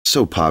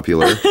so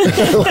popular.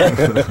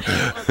 Book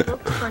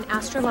for an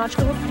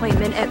astrological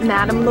appointment at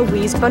Madame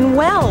Louise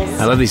Bunwell's.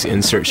 I love these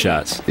insert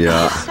shots.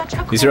 Yeah.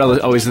 These are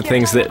always the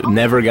things that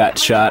never got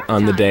shot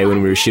on the day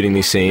when we were shooting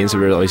these scenes.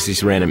 There were always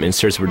these random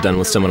inserts were done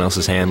with someone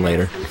else's hand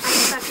later.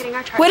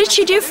 What did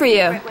she do for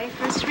you?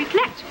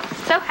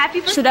 So happy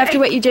birthday. So after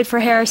what you did for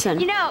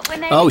Harrison.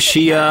 Oh,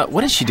 she,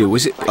 what did she do?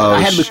 Was it, I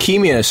had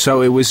leukemia,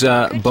 so it was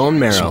bone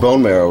marrow.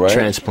 Bone marrow, right?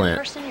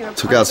 Transplant.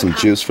 Took out some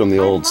juice from the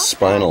old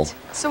spinal.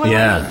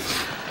 Yeah.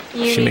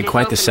 She made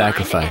quite the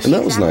sacrifice. And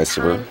that was nice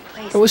of her.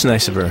 It was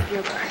nice of her.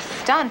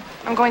 Done.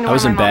 I'm going to I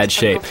was in bad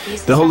shape.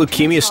 The whole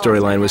leukemia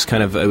storyline was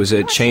it was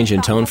a change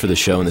in tone for the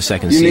show in the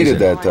second season. You needed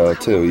that, though,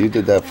 too. You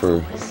did that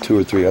for 2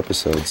 or 3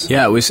 episodes.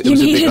 Yeah, it was a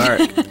big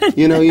arc.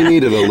 You know, you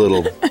needed a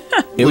little...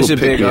 It was a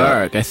big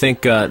arc. I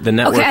think the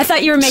network... Okay, I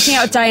thought you were making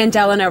out with Diane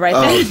Delano right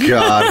there. Oh,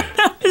 God.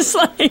 I was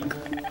like...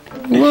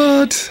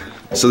 What?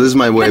 So this is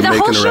my way of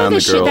making around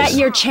the girls. That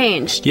year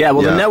changed. Yeah,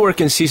 well, the network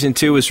in season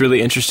 2 was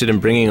really interested in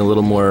bringing a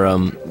little more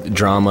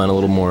drama and a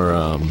little more,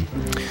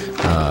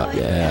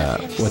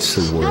 what's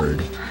the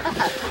word?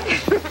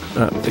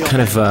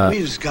 Kind of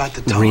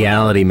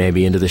reality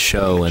maybe into the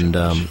show, and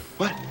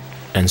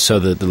so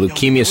the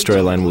leukemia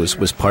storyline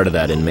was part of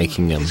that in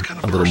making them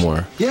a little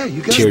more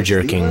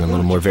tear-jerking, a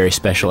little more very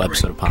special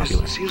episode of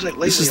Popular.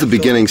 This is the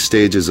beginning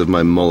stages of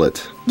my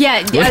mullet.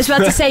 Yeah, I was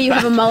about to say you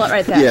have a mullet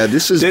right there. Yeah,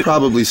 this is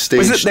probably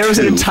stage 2. There was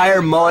an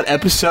entire mullet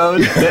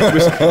episode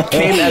that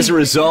came as a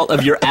result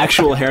of your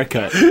actual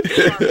haircut.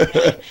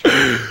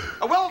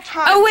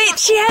 Oh wait,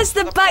 she has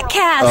the butt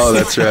cast. Oh,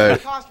 that's right.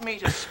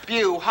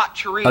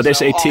 Oh,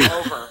 there's AT.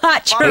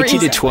 Hot chorizo. AT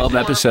did 12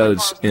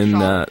 episodes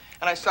in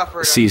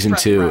season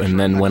 2, and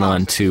then went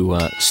on to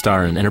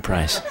star in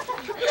Enterprise.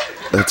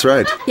 That's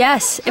right.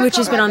 Yes, which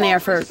has been on the air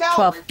for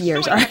 12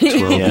 years already.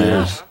 12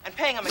 years. And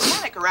paying a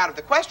mechanic are out of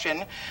the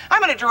question.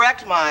 I'm going to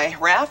direct my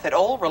wrath at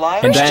old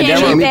reliable... And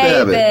Jamie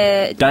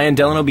Baby. Diane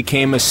Delano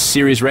became a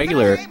series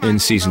regular in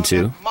season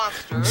 2.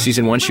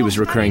 Season 1, she was a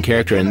recurring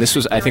character, and this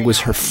was, I think,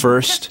 was her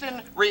first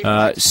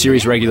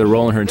series regular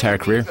role in her entire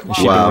career.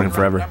 She'd been working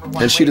forever.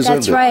 And she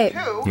deserved it. That's right.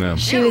 Yeah.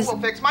 She was...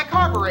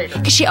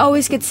 Because she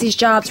always gets these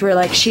jobs where,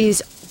 like,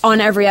 she's on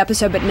every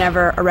episode but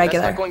never a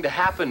regular. That's not going to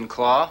happen,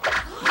 Claw.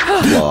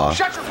 Claw.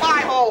 Shut your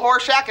fly hole,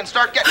 Horshack, and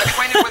start getting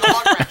acquainted with the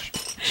lug wrench.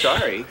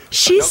 Sorry.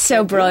 She's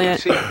so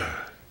brilliant. See,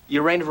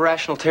 your reign of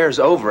irrational terror is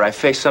over. I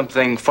face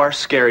something far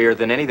scarier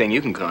than anything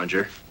you can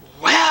conjure.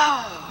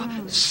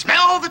 Well,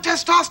 smell the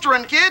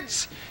testosterone,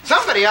 kids.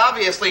 Somebody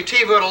obviously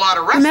TiVo'd a lot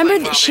of wrestling. Remember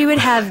that she would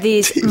have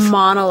these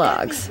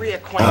monologues.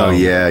 Oh,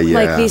 yeah.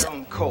 Like these...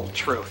 Cold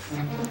truth.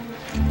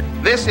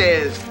 This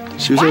is...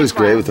 She was always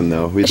great with him,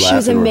 though. We'd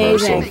laugh in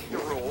rehearsal. Amazing.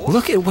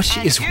 Look at what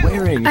she is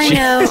wearing. I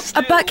know,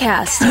 a butt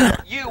cast.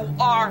 You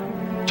are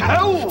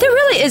told. There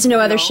really is no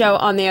other show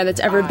on the air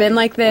that's ever been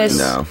like this.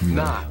 No.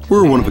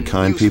 We're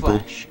one-of-a-kind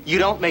people. You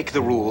don't make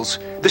the rules.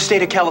 The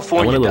state of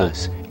California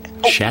does.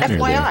 Shatner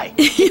FYI.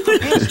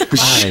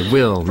 I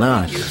will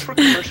not. Used for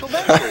commercial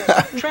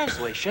benefit.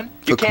 Translation: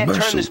 you can't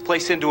turn this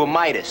place into a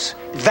Midas.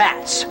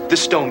 That's the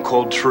stone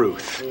cold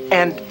truth.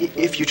 And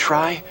if you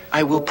try,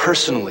 I will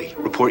personally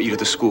report you to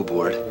the school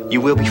board.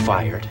 You will be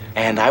fired,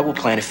 and I will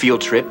plan a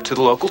field trip to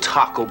the local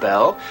Taco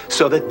Bell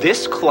so that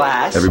this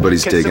class.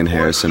 Everybody's digging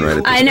Harrison right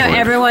at this I know, point.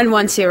 everyone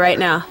wants you right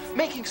now.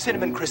 Making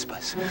cinnamon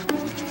crispas.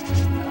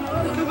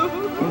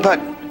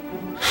 But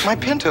my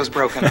Pinto's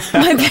broken.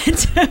 My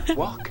Pinto.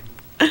 Walk.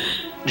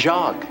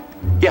 Jog.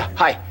 Yeah,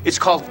 hi. It's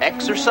called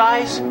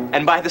exercise,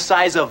 and by the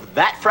size of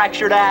that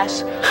fractured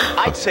ass,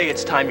 I'd say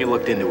it's time you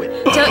looked into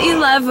it. Don't you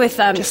love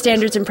with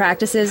standards and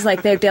practices,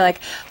 like they'd be like,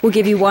 we'll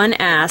give you one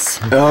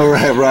ass. Oh,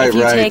 right. If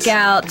you take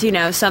out,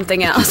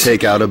 something else.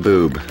 Take out a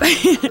boob. Look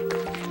at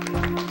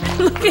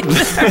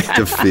that.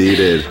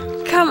 Defeated.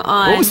 Come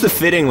on. What was the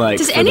fitting like?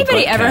 Does for the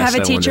anybody butt ever cast,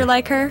 have a I teacher wonder?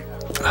 like her?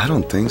 I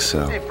don't think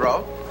so. Hey,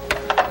 bro.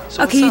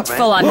 So Okay, you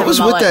full on. What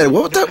was with that?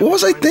 What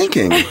was I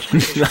thinking?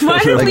 Why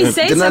didn't we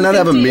say Didn't something I not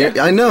have a to you?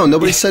 mirror? I know.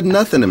 Nobody said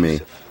nothing to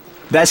me.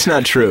 That's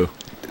not true.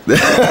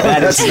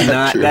 That is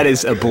not. true. That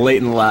is a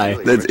blatant lie.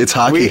 It's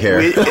hockey hair.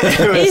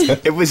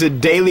 It was a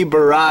daily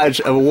barrage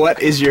of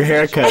what is your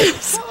haircut,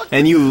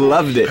 and you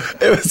loved it.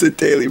 It was a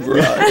daily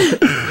barrage.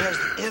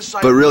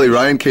 But really,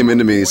 Ryan came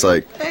into me. He's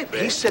like,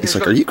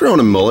 "Are you growing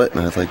a mullet?" And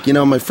I was like,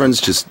 my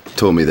friends just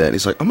told me that. And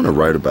he's like, "I'm gonna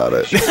write about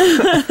it,"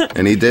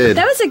 and he did.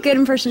 That was a good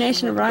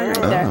impersonation of Ryan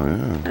right there.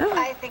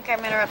 I think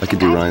I'm interrupting. I could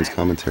do Ryan's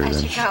commentary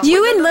then.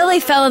 You and Lily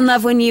fell in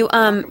love when you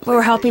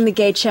were helping the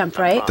gay chimp,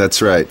 right?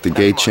 That's right, the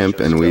gay chimp,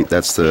 and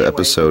that's the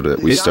episode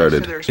that we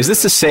started. Is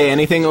this the Say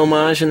Anything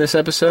homage in this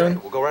episode?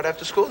 We'll go right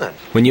after school then.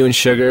 When you and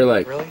Sugar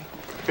Really?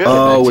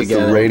 Oh, with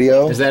the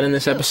radio? Is that in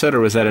this episode,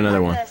 or was that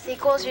another one?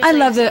 I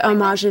love the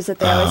homages that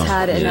they always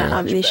had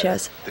in these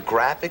shows. The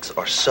graphics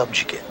are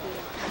subjugate.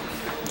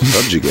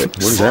 Subjugate? What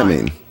does that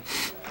mean?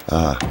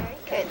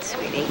 Good,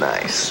 sweetie.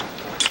 Nice.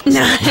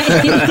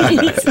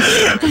 Nice.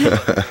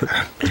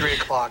 3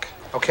 o'clock,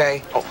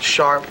 okay? Oh,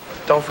 sharp.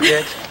 Don't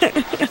forget.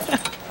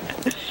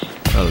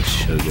 Oh,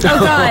 sugar.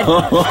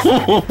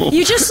 Oh, God.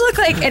 You just look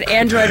like an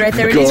android right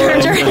there when you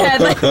turned your head.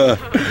 Like,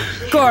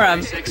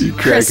 Gorham. You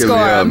cracking me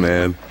up,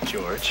 man.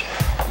 George.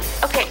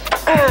 Okay,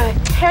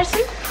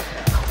 Harrison,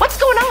 what's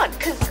going on?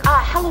 Because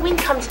Halloween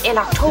comes in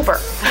October.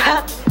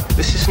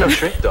 This is no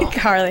trick, though.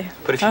 Carly.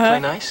 But if you play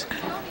nice,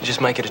 you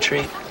just might get a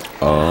treat.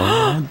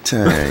 Oh,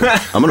 dang.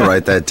 I'm going to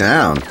write that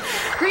down.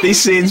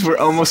 These scenes were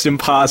almost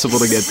impossible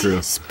to get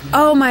through.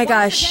 Oh, my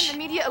gosh. The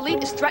media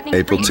elite is threatening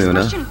April free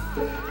Tuna. expression.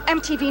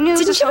 MTV News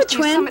Didn't is you have a hosting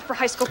a twin? summit for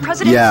high school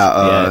presidents.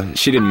 Yeah,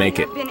 She didn't make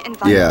it.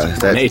 yeah,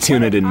 that, May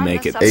Tuna didn't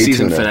make it. A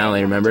Season Tuna.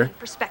 finale, remember?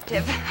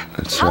 Perspective.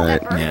 that's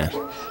right. Yeah.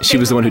 She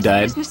was the one who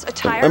died.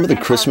 Remember the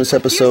Christmas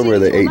episode where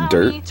they ate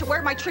dirt?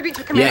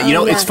 Yeah, you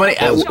know, it's funny.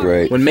 That was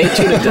great. When May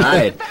Tuna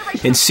died,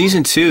 in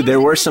season 2, there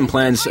were some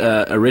plans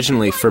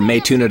originally for May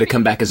Tuna to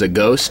come back as a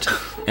ghost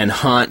and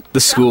haunt the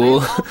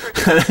school.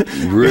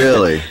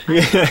 Really?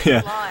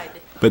 Yeah.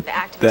 But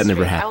that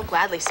never happened.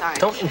 gladly sign.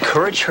 Don't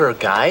encourage her,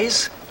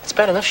 guys. It's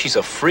bad enough she's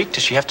a freak.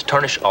 Does she have to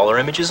tarnish all her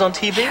images on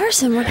TV?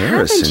 Harrison, what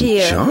happened to Harrison,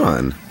 you?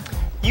 John.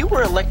 You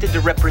were elected to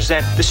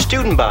represent the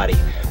student body,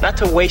 not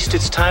to waste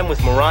its time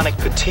with moronic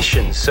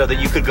petitions so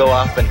that you could go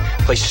off and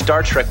play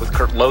Star Trek with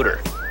Kurt Loder.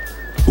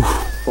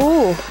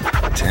 Ooh.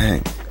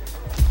 Dang.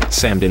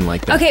 Sam didn't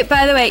like that. Okay,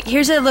 by the way,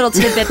 here's a little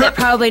tidbit that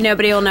probably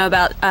nobody will know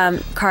about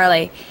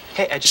Carly.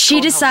 Hey, I just She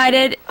called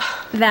decided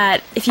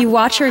that if you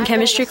watch her in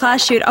chemistry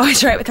class, she would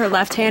always write with her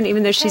left hand,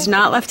 even though she's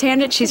not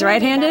left-handed, she's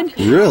right-handed.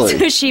 Really?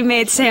 So she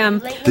made Sam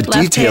The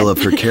detail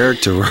of her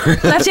character.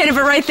 left-handed,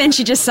 but right then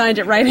she just signed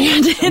it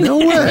right-handed. No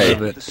way.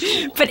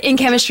 But in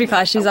chemistry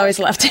class, she's always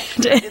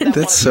left-handed.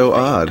 That's so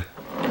odd.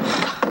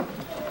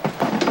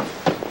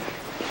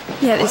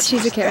 Yeah,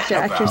 she's a character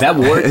actress. That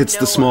It's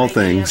the small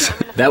things.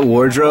 That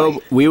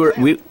wardrobe,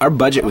 our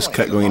budget was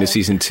cut going into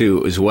season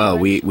 2 as well.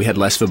 We had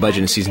less of a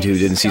budget in season 2 than we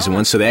did in season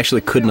 1, so they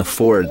actually couldn't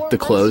afford the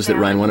clothes that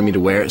Ryan wanted me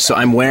to wear. So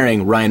I'm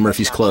wearing Ryan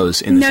Murphy's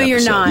clothes in this No, you're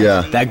episode. not.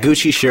 Yeah. That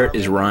Gucci shirt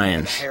is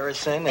Ryan's.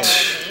 Harrison and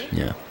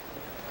Yeah.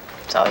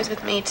 It's always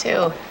with me,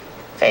 too.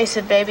 Face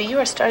it, baby, you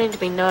are starting to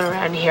be known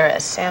around here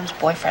as Sam's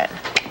boyfriend.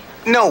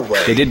 no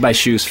way. They did buy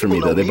shoes for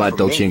me, though. They bought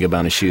Dolce &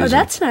 Gabbana shoes. Oh,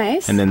 that's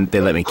nice. And then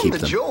they let me keep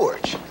them.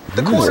 George,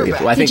 the Well,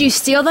 I Did think, you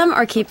steal them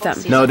or keep them?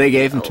 no, they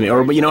gave them to me.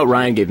 Or, you know what,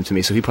 Ryan gave them to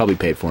me, so he probably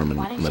paid for them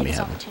and let me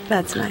have them.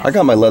 That's nice. I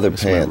got my leather my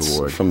pants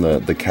reward. from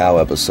the cow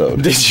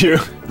episode. Did you?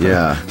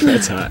 Yeah.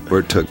 That's hot.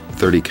 Where it took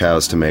 30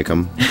 cows to make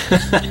them.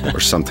 Or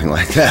something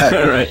like that.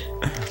 All right.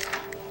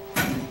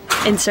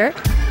 Insert.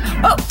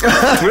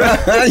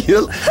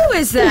 You- Who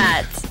is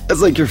that?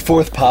 That's like your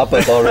 4th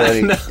pop-up already,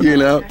 you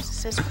know?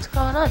 Sis, what's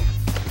going on?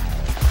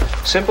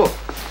 Simple.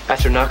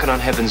 After knocking on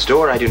heaven's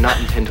door, I do not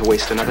intend to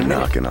waste another minute.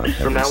 Knocking on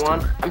From now heaven's on,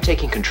 door. I'm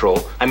taking control.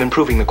 I'm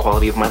improving the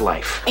quality of my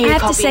life. I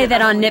have to say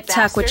that on Nip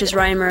Tuck, which is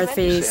Ryan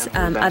Murphy's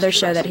other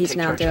show that he's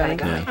now doing,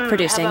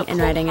 producing and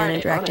writing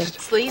and directing,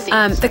 Sleazy.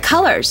 the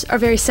colors are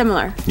very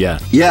similar. Yeah.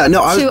 Yeah,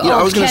 no, I To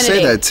was going to say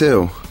Kennedy. that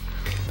too.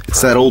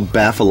 It's that old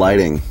Baffa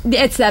lighting.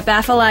 It's that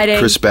baffle-lighting.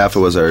 Chris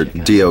Baffa was our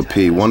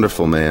DOP.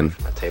 Wonderful man.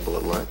 My table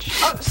at lunch.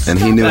 And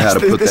he knew how to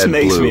put This that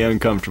makes me blue.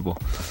 uncomfortable.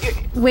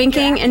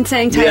 Winking and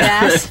saying tight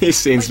ass. These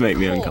scenes make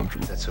me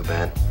uncomfortable. That's so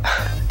bad.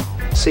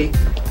 See,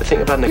 the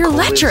thing about You're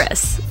Nicole is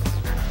lecherous.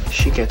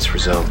 she gets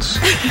results.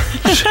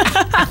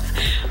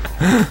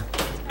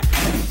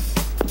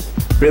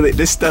 Really,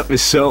 this stuff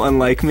is so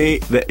unlike me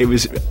that it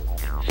was...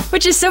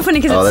 Which is so funny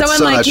because Oh, it's that's so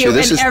so unlike not you true. in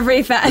This is-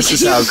 every fashion. This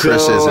is how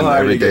Chris is in hard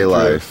to everyday get through.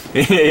 life.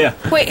 Yeah.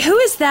 Wait, who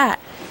is that?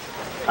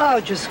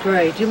 Oh, just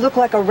great. You look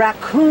like a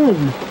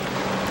raccoon.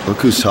 Look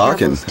who's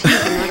talking. She's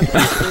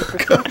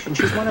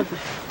one of the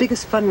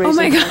biggest fundraisers. Oh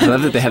my I god.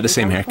 love that they have the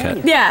same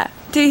haircut. Yeah.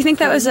 Do you think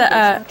that was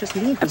a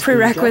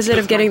prerequisite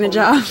of getting the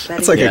job?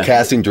 It's like Yeah. a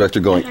casting director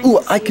going, "Ooh,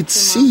 I could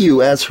see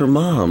you as her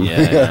mom."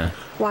 Yeah.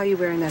 Why are you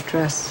wearing that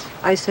dress?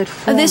 I said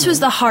Oh, this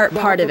was the heart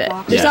part of it.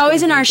 There's Yeah.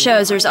 always in our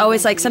shows, there's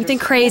always like something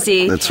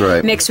crazy That's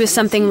right. mixed with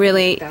something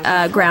really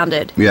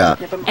grounded. Yeah.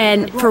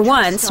 And for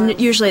once,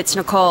 usually it's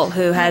Nicole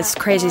who has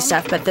crazy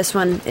stuff, but this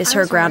one is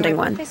her grounding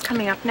one.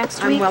 Coming up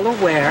next I'm week. well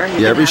aware.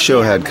 Yeah, every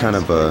show had kind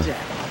of a,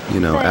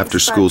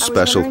 after-school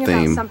special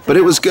theme. But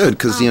it was good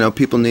because,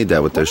 people need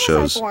that with their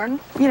shows. Born,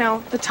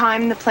 the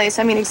time, the place,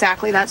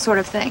 exactly that sort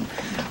of thing.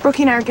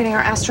 Brookie and I are getting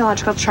our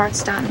astrological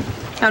charts done.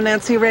 Oh,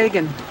 Nancy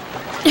Reagan.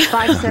 Nancy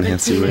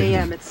 5:17 Reagan.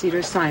 a.m. at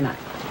Cedars Sinai.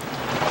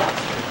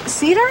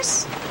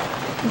 Cedars?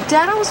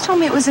 Dad always told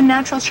me it was a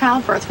natural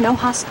childbirth, no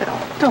hospital.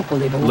 Don't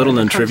believe a word Little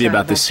known that comes trivia out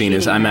about of this that scene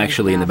is cheating I'm man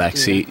actually in the back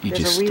last seat. year.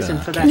 You There's just a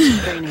reason for that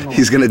training order.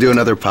 He's going to do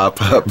another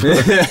pop-up. Good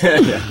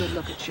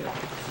look at you.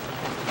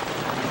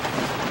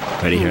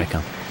 Ready? Here I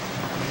come.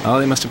 Oh,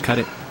 they must have cut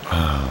it.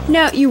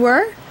 No, you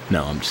were?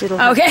 No, I'm just... It'll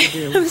have to Okay.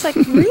 do. I was like,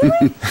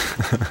 really?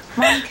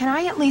 Mom, can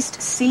I at least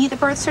see the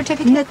birth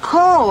certificate?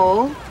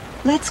 Nicole,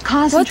 let's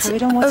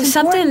concentrate on what's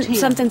important here.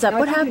 Something's up. Now,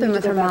 What I think happened you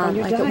with need her to go back mom? on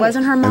your Like, it diet.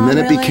 wasn't her mom, And then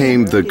it really?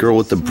 became the girl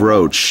with the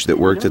brooch that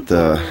worked at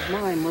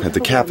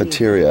the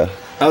cafeteria.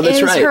 Oh, that's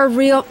Is right. her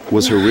real...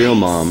 Was her real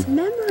mom.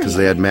 memory. Because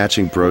they had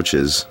matching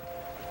brooches.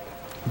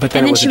 But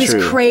then And it then she wasn't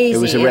was true. crazy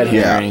It was a red and-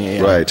 Yeah,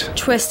 herring. right.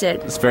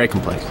 Twisted. It's very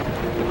complex.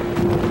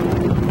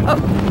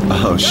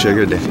 Oh,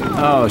 Sugar Daddy.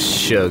 Oh,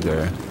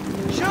 Sugar.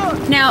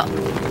 Now,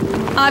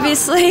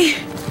 obviously,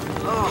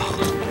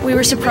 we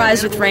were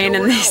surprised with rain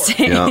in this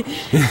scene. Yeah.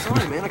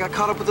 Sorry, man. I got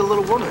caught up with the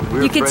little woman. We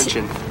were You could French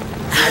and...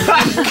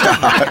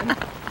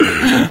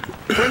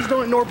 Friends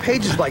don't ignore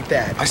pages like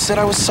that. I said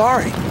I was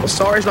sorry. Well,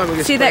 sorry's not going to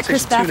get See that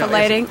Chris Baffa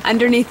lighting?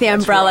 Underneath the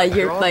umbrella, right.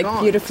 you're They're all like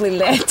gone. beautifully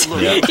lit.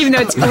 Even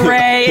though it's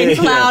gray and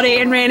cloudy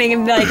and raining,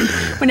 and like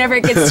whenever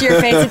it gets to your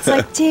face, it's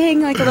like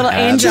ding, like a little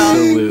angel.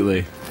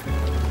 Absolutely.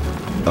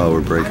 Oh,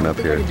 we're breaking up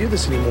I here. can do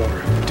this anymore.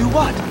 Do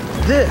what?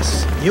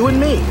 This. You and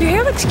me. Your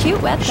hair looks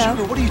cute, wet though.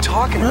 Sugar, what are you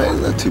talking Right,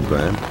 about? not too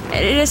bad.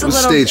 It is It a was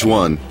little. stage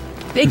 1.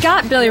 It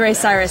got Billy Ray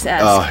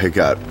Cyrus-esque. Oh, it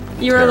got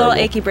You were a little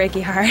terrible. achy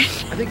breaky heart. I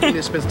think we need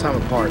to spend some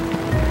time apart.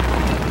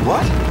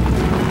 What?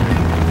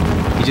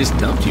 He just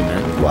dumped you,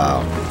 man.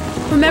 Wow.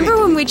 Remember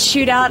when we'd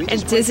shoot out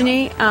at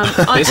Disney?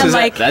 This is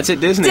like that's at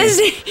Disney.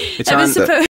 Disney. It's That was on supposed.